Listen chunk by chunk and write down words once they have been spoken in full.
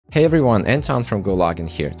Hey everyone, Anton from Gologin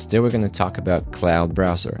here. Today we're going to talk about cloud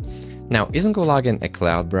browser. Now, isn't Gologin a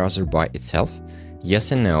cloud browser by itself?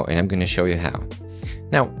 Yes and no, and I'm going to show you how.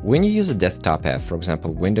 Now, when you use a desktop app, for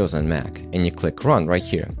example, Windows and Mac, and you click Run right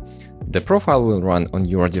here, the profile will run on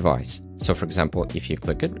your device. So for example, if you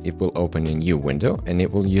click it, it will open a new window and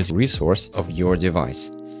it will use a resource of your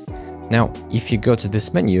device. Now, if you go to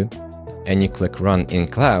this menu, and you click Run in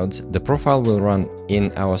Cloud, the profile will run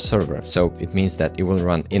in our server. So it means that it will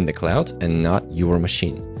run in the cloud and not your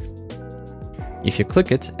machine. If you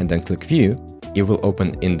click it and then click View, it will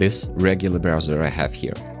open in this regular browser I have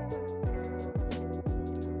here.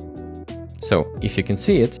 So if you can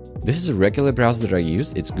see it, this is a regular browser that I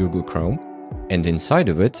use, it's Google Chrome, and inside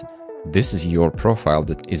of it, this is your profile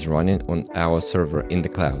that is running on our server in the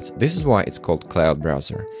cloud. This is why it's called Cloud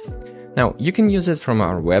Browser. Now, you can use it from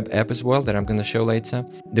our web app as well that I'm going to show later.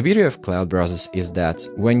 The beauty of cloud browsers is that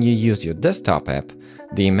when you use your desktop app,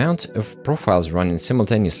 the amount of profiles running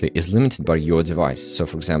simultaneously is limited by your device. So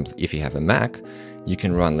for example, if you have a Mac, you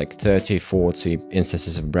can run like 30, 40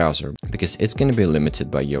 instances of browser because it's going to be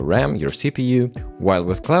limited by your RAM, your CPU, while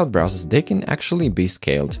with cloud browsers, they can actually be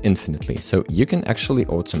scaled infinitely. So you can actually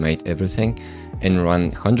automate everything and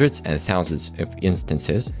run hundreds and thousands of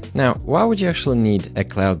instances. Now, why would you actually need a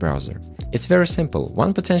cloud browser? It's very simple.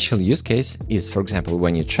 One potential use case is, for example,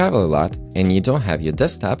 when you travel a lot and you don't have your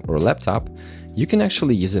desktop or laptop, you can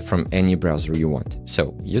actually use it from any browser you want.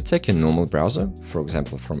 So you take a normal browser, for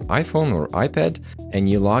example, from iPhone or iPad, and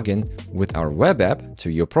you log in with our web app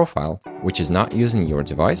to your profile, which is not using your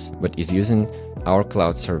device, but is using our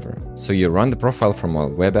cloud server. So you run the profile from our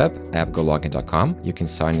web app, gologin.com. You can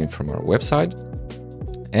sign in from our website,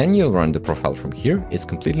 and you'll run the profile from here. It's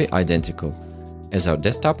completely identical as our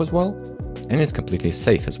desktop as well, and it's completely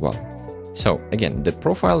safe as well. So again, the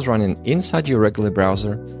profile is running inside your regular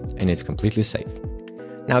browser and it's completely safe.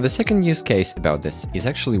 Now, the second use case about this is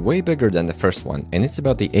actually way bigger than the first one, and it's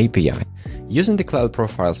about the API. Using the cloud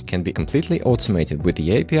profiles can be completely automated with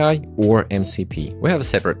the API or MCP. We have a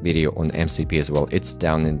separate video on MCP as well, it's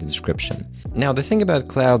down in the description. Now, the thing about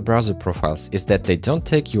cloud browser profiles is that they don't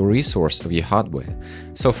take your resource of your hardware.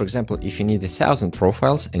 So for example, if you need 1,000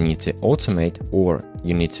 profiles and need to automate or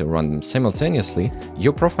you need to run them simultaneously,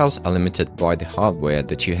 your profiles are limited by the hardware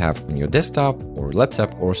that you have on your desktop or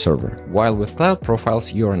laptop or server. While with cloud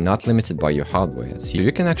profiles, you are not limited by your hardware, so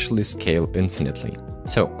you can actually scale infinitely.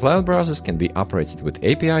 So cloud browsers can be operated with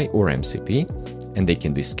API or MCP, and they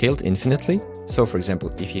can be scaled infinitely. So for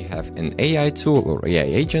example, if you have an AI tool or AI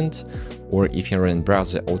agent, or if you're in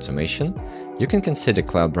browser automation, you can consider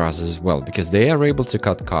cloud browsers as well, because they are able to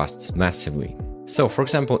cut costs massively. So for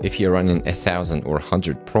example, if you're running 1,000 or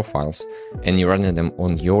 100 profiles and you're running them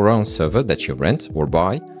on your own server that you rent or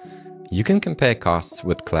buy, you can compare costs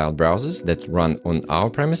with cloud browsers that run on our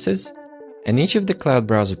premises, and each of the cloud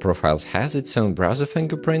browser profiles has its own browser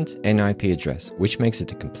fingerprint and IP address, which makes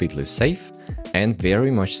it completely safe and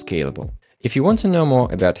very much scalable. If you want to know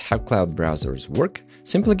more about how cloud browsers work,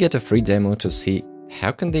 simply get a free demo to see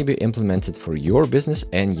how can they be implemented for your business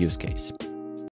and use case.